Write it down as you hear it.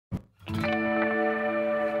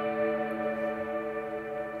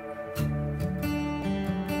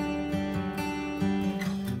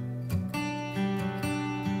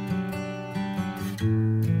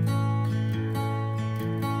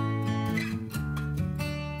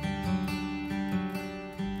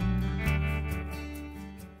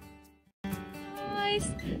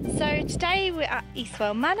guys, so today we're at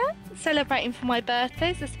Eastwell Manor celebrating for my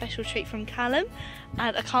birthday. It's a special treat from Callum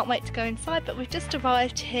and I can't wait to go inside, but we've just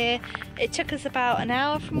arrived here. It took us about an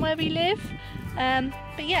hour from where we live,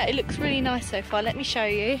 but yeah, it looks really nice so far. Let me show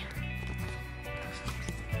you.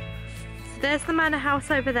 So there's the manor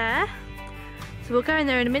house over there, so we'll go in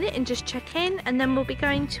there in a minute and just check in, and then we'll be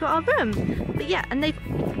going to our room. But yeah, and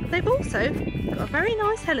they've also got a very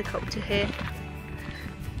nice helicopter here.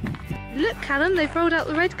 Look, Callum, they've rolled out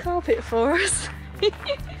the red carpet for us.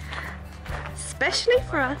 Especially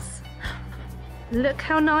for us. Look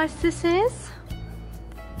how nice this is.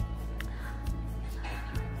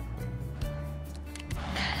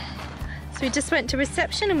 So we just went to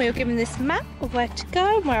reception and we were given this map of where to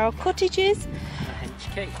go and where our cottage is. And a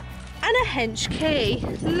hench key. And a hench key.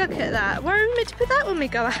 Look at that. Where are we meant to put that when we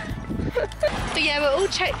go out? But yeah, we're all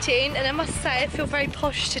checked in, and I must say I feel very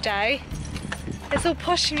posh today. There's all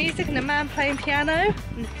posh music and a man playing piano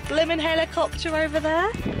and a blimmin' helicopter over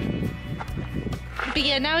there. But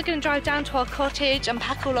yeah, now we're going to drive down to our cottage,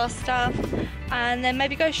 unpack all our stuff, and then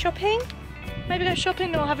maybe go shopping. Maybe go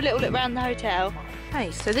shopping or have a little look around the hotel.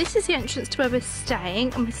 Okay, so this is the entrance to where we're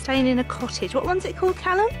staying, and we're staying in a cottage. What one's it called,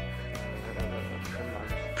 Callum?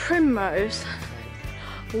 Primrose.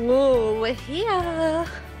 Whoa, we're here.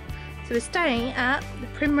 So we're staying at the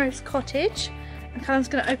Primrose Cottage. And Callum's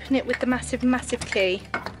going to open it with the massive key.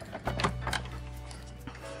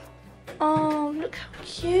 Oh, look how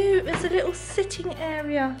cute. There's a little sitting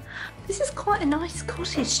area. This is quite a nice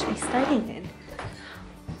cottage to be staying in.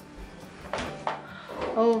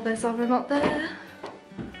 Oh, there's our room up there.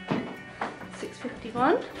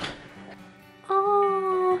 651.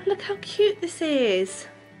 Oh, look how cute this is.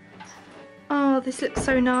 Oh, this looks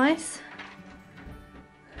so nice.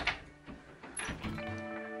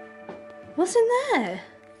 What's in there?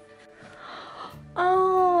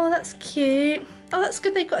 Oh, that's cute. Oh, that's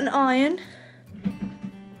good they've got an iron.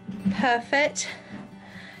 Perfect.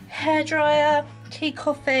 Hairdryer, tea,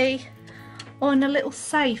 coffee. Oh, and a little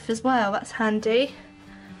safe as well. That's handy.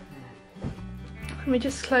 Let me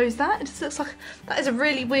just close that. It just looks like... That is a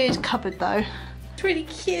really weird cupboard though. It's really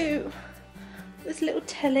cute. There's a little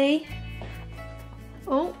telly.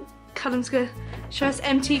 Oh, Callum's going to show us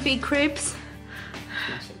MTV Cribs.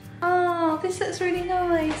 Oh, this looks really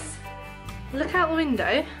nice. Look out the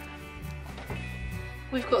window.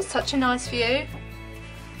 We've got such a nice view.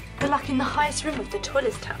 We're like in the highest room of the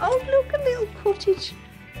tallest tower. Oh, look, a little cottage.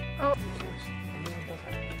 Oh.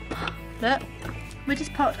 Look, we're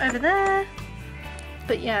just parked over there.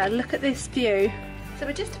 But yeah, look at this view. So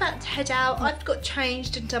we're just about to head out. I've got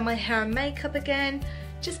changed and done my hair and makeup again,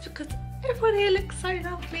 just because everyone here looks so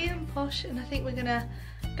lovely and posh, and I think we're gonna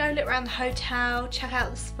go look around the hotel, check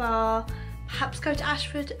out the spa, perhaps go to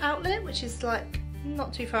Ashford Outlet, which is like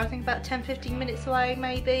not too far, I think about 10-15 minutes away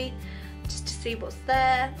maybe, just to see what's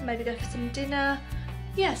there, maybe go for some dinner.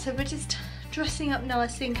 Yeah, so we're just dressing up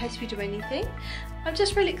nicely in case we do anything. I'm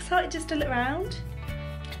just really excited just to look around.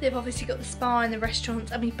 They've obviously got the spa and the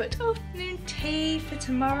restaurants, and we booked afternoon tea for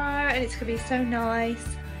tomorrow, and it's going to be so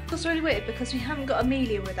nice. It's really weird because we haven't got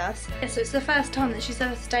Amelia with us. Yeah, so it's the first time that she's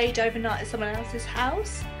ever stayed overnight at someone else's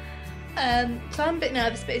house. So I'm a bit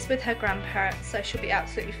nervous, but it's with her grandparents, so she'll be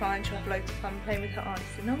absolutely fine. She'll have loads of fun playing with her aunts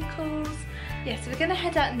and uncles. Yeah, so we're going to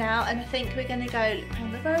head out now, and I think we're going to go look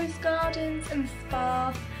around the rose gardens and the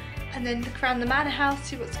spa, and then look around the manor house,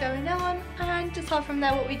 see what's going on, and decide from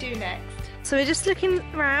there what we do next. So we're just looking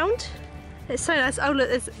around. It's so nice. Oh look,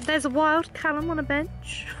 there's a wild Callum on a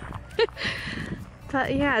bench.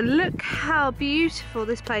 But yeah, look how beautiful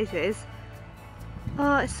this place is.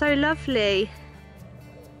 Oh, it's so lovely.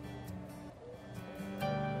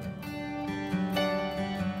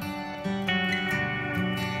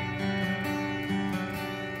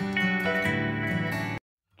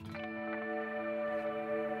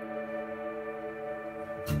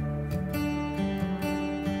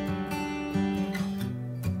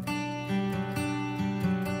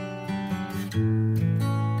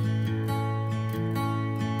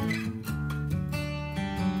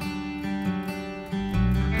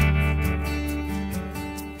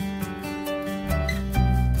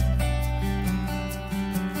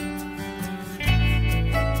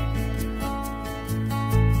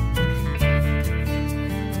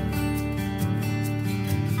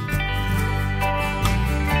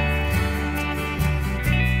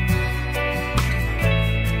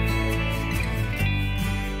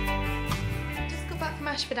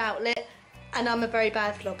 Ashford Outlet, and I'm a very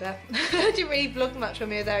bad vlogger. I didn't really vlog much when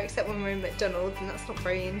we were there, except when we were in McDonald's, and that's not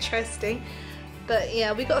very interesting. But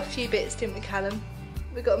yeah, we got a few bits, didn't we, Callum?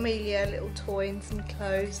 We got Amelia a little toy and some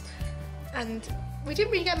clothes, and we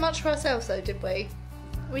didn't really get much for ourselves though, did we?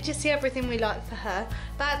 We just see everything we like for her.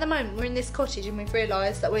 But at the moment we're in this cottage and we've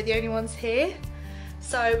realised that we're the only ones here.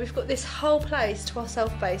 So we've got this whole place to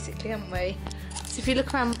ourselves basically, haven't we? So if you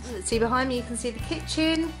look around, see behind me, you can see the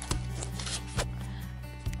kitchen.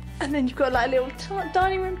 And then you've got like a little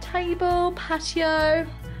dining room table, patio,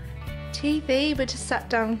 TV. We're just sat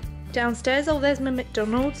downstairs. Oh, there's my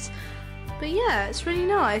McDonald's. But yeah, it's really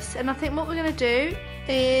nice. And I think what we're going to do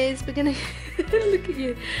is we're going to... Look at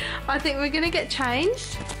you. I think we're going to get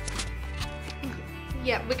changed.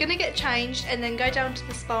 Yeah, we're going to get changed and then go down to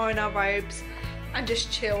the spa in our robes and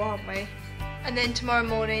just chill, aren't we? And then tomorrow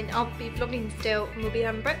morning I'll be vlogging still and we'll be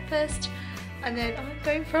having breakfast. And then I'm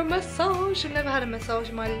going for a massage. I've never had a massage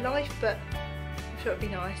in my life, but I'm sure it'll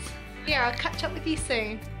be nice. Yeah, I'll catch up with you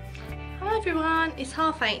soon. Hi everyone, it's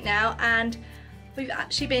 8:30 now and we've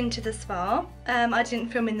actually been to the spa. I didn't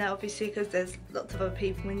film in there obviously because there's lots of other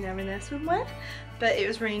people in there in their swimwear, but it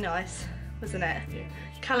was really nice, wasn't it? Yeah.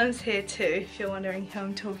 Callum's here too, if you're wondering who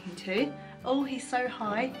I'm talking to. Oh, he's so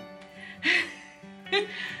high.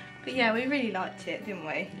 But yeah, we really liked it, didn't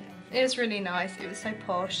we? It was really nice, it was so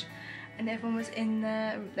posh. And everyone was in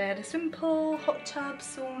there. They had a swimming pool, hot tub,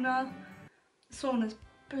 sauna. The sauna's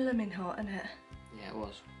blooming hot, isn't it? Yeah, it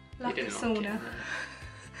was. Like a sauna.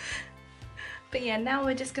 But yeah, now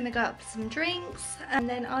we're just going to go up for some drinks and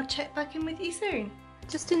then I'll check back in with you soon.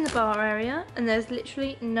 Just in the bar area and there's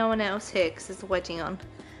literally no one else here because there's a wedding on.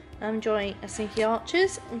 I'm enjoying a Sneaky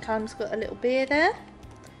Archers and Callum's got a little beer there.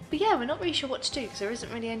 But yeah, we're not really sure what to do because there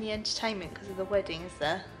isn't really any entertainment because of the wedding, is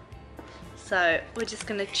there? So we're just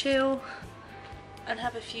going to chill and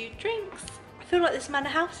have a few drinks. I feel like this manor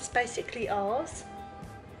house is basically ours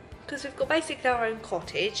because we've got basically our own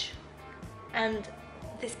cottage and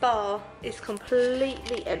this bar is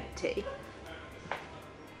completely empty.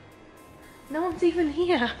 No one's even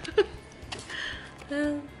here.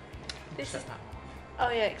 This is, oh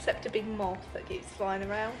yeah, except a big moth that keeps flying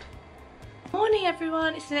around. Morning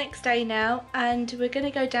everyone, it's the next day now and we're going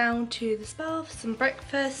to go down to the spa for some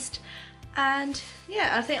breakfast. And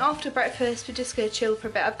yeah, I think after breakfast we're just going to chill for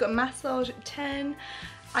a bit. I've got a massage at 10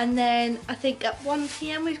 and then I think at 1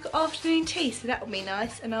 PM we've got afternoon tea, so that will be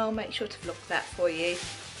nice and I'll make sure to vlog that for you.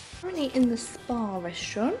 Currently in the spa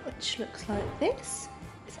restaurant, which looks like this.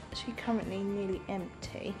 It's actually currently nearly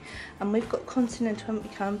empty and we've got continental when we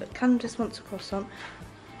come, but Callum just wants a croissant.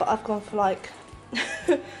 But I've gone for like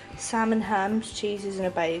salmon, hams, cheeses and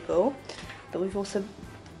a bagel. But we've also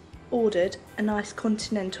ordered a nice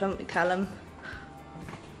continental, haven't we, Callum?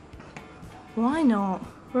 Why not?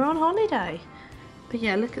 We're on holiday. But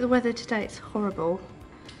yeah, look at the weather today, it's horrible.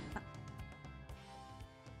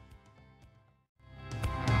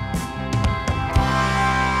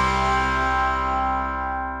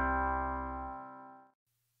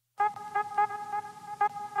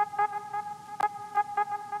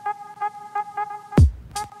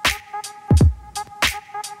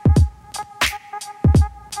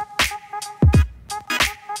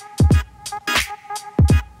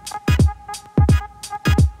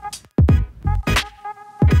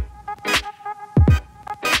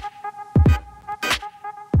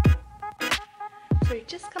 So we've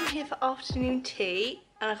just come here for afternoon tea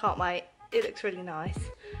and I can't wait, it looks really nice.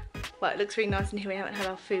 Well, it looks really nice in here, we haven't had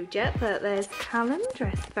our food yet, but there's Callum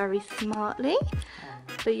dressed very smartly.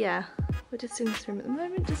 But yeah, we're just in this room at the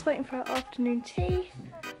moment, just waiting for our afternoon tea.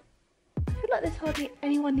 I feel like there's hardly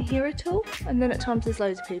anyone here at all, and then at times there's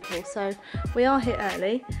loads of people, so we are here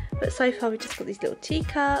early. But so far we've just got these little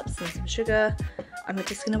teacups and some sugar, and we're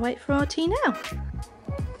just going to wait for our tea now.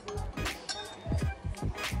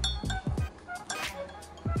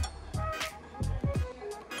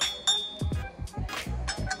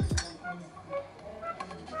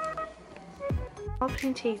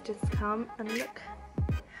 Afternoon tea's just come and look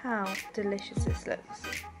how delicious this looks.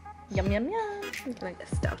 Yum yum yum. I'm gonna get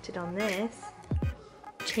started on this.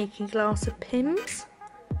 Cheeky glass of Pimm's.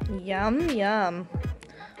 Yum yum.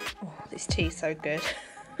 Oh, this tea's so good.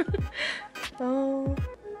 Oh,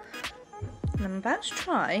 and I'm about to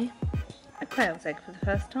try a quail's egg for the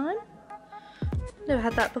first time. Never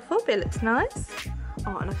had that before, but it looks nice.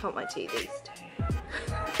 Oh, and I can't wait to eat these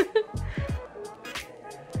too.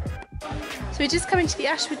 So we're just coming to the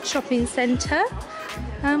Ashford shopping centre.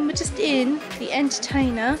 We're just in the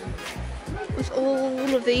entertainer with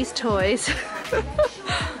all of these toys.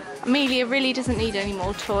 Amelia really doesn't need any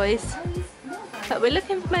more toys. But we're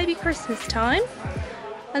looking for maybe Christmas time.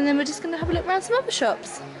 And then we're just going to have a look around some other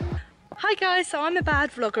shops. Hi guys, so I'm a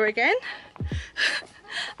bad vlogger again.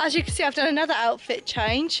 As you can see, I've done another outfit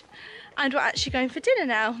change. And we're actually going for dinner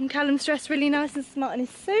now. And Callum's dressed really nice and smart in his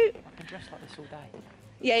suit. I've been dressed like this all day.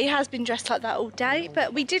 Yeah, he has been dressed like that all day,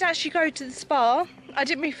 but we did actually go to the spa I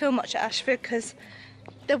didn't really feel much at Ashford because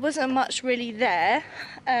there wasn't much really there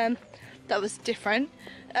that was different.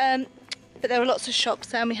 But there were lots of shops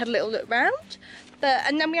there and we had a little look round.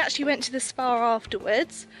 And then we actually went to the spa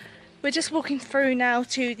afterwards. We're just walking through now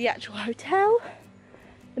to the actual hotel,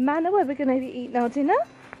 the manor where we're going to be eating our dinner.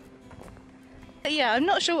 But yeah, I'm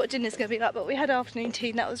not sure what dinner's going to be like, but we had afternoon tea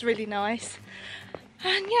and that was really nice.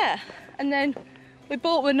 And yeah, and then we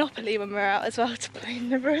bought Monopoly when we were out as well to play in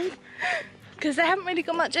the room. Because they haven't really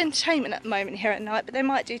got much entertainment at the moment here at night, but they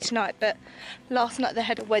might do tonight. But last night they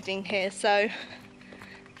had a wedding here, so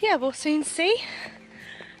yeah, we'll soon see.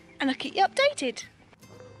 And I'll keep you updated.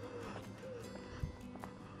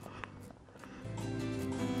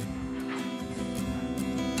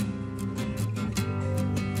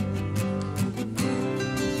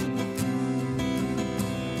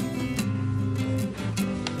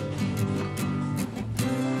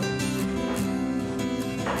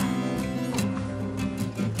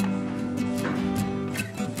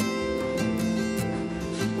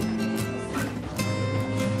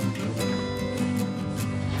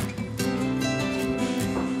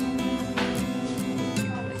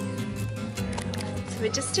 We're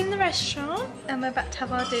just in the restaurant and we're about to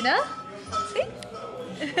have our dinner. See?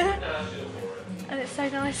 And it's so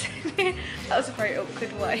nice in here. That was a very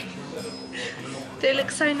awkward way. They look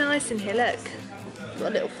so nice in here, look.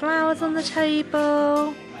 Got little flowers on the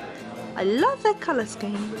table. I love their colour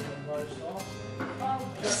scheme.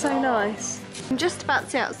 It's so nice. I'm just about to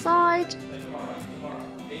see outside.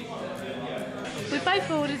 We both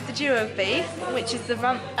ordered the duo of beef, which is the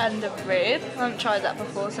rump and the rib. I haven't tried that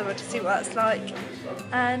before, so we'll just see what that's like.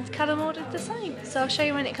 And Callum ordered the same, so I'll show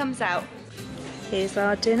you when it comes out. Here's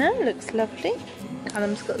our dinner, looks lovely.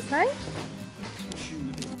 Callum's got the same.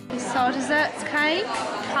 These are our desserts cake.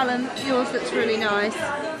 Callum, yours looks really nice.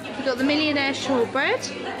 We've got the millionaire shortbread.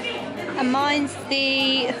 And mine's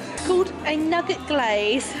it's called a nugget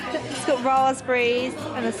glaze. It's got raspberries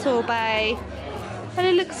and a sorbet. And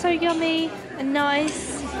it looks so yummy and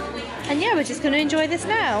nice. And yeah, we're just going to enjoy this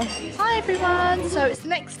now. Hi everyone, so it's the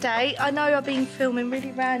next day. I know I've been filming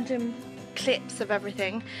really random clips of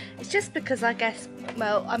everything. It's just because I guess,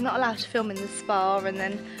 well, I'm not allowed to film in the spa, and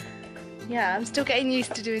then yeah, I'm still getting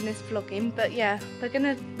used to doing this vlogging. But yeah,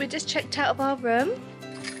 we just checked out of our room.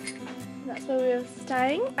 That's where we were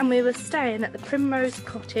staying, and we were staying at the Primrose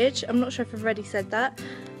Cottage. I'm not sure if I've already said that,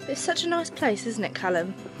 but it's such a nice place, isn't it,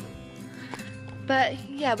 Callum? But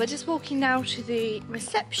yeah, we're just walking now to the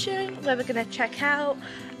reception where we're going to check out,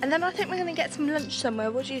 and then I think we're going to get some lunch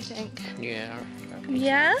somewhere. What do you think? Yeah.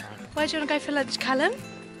 Yeah? Where do you want to go for lunch, Callum?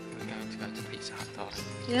 We're going to go to Pizza Hut.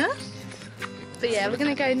 Yeah? But yeah, we're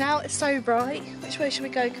going to go now. It's so bright. Which way should we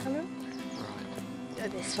go, Callum?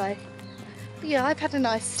 Right. Go this way. But yeah, I've had a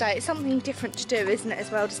nice stay. It's something different to do, isn't it,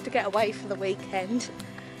 as well, just to get away for the weekend.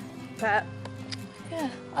 But yeah,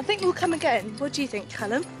 I think we'll come again. What do you think,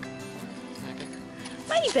 Callum?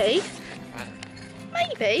 Maybe.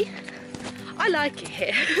 Maybe. I like it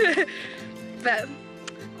here. But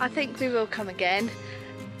I think we will come again.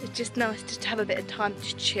 It's just nice just to have a bit of time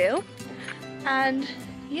to chill. And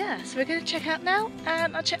yeah, so we're going to check out now,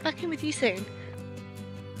 and I'll check back in with you soon.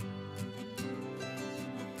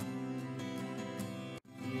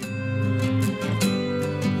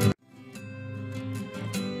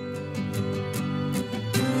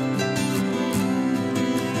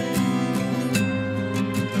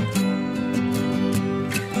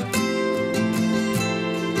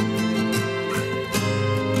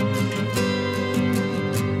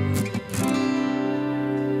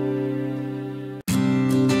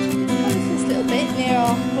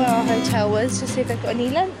 Where our hotel was, to see if they've got any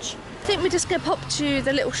lunch. I think we're just going to pop to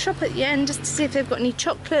the little shop at the end just to see if they've got any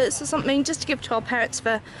chocolates or something, just to give to our parents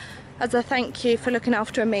as a thank you for looking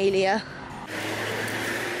after Amelia.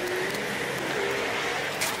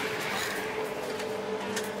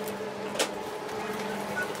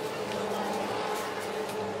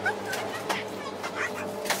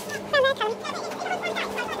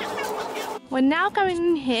 We're now going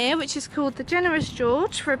in here, which is called the Generous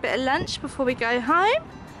George, for a bit of lunch before we go home.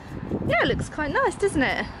 Yeah, it looks quite nice, doesn't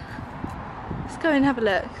it? Let's go and have a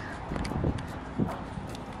look.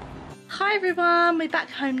 Hi everyone, we're back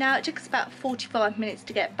home now. It took us about 45 minutes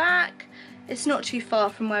to get back. It's not too far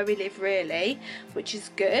from where we live really, which is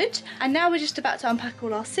good. And now we're just about to unpack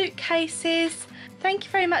all our suitcases. Thank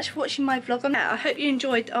you very much for watching my vlog on that. I hope you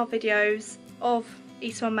enjoyed our videos of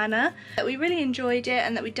Eastwell Manor, that we really enjoyed it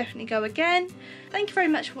and that we definitely go again. Thank you very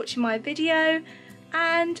much for watching my video,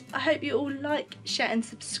 and I hope you all like, share and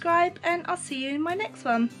subscribe, and I'll see you in my next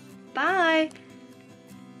one. Bye!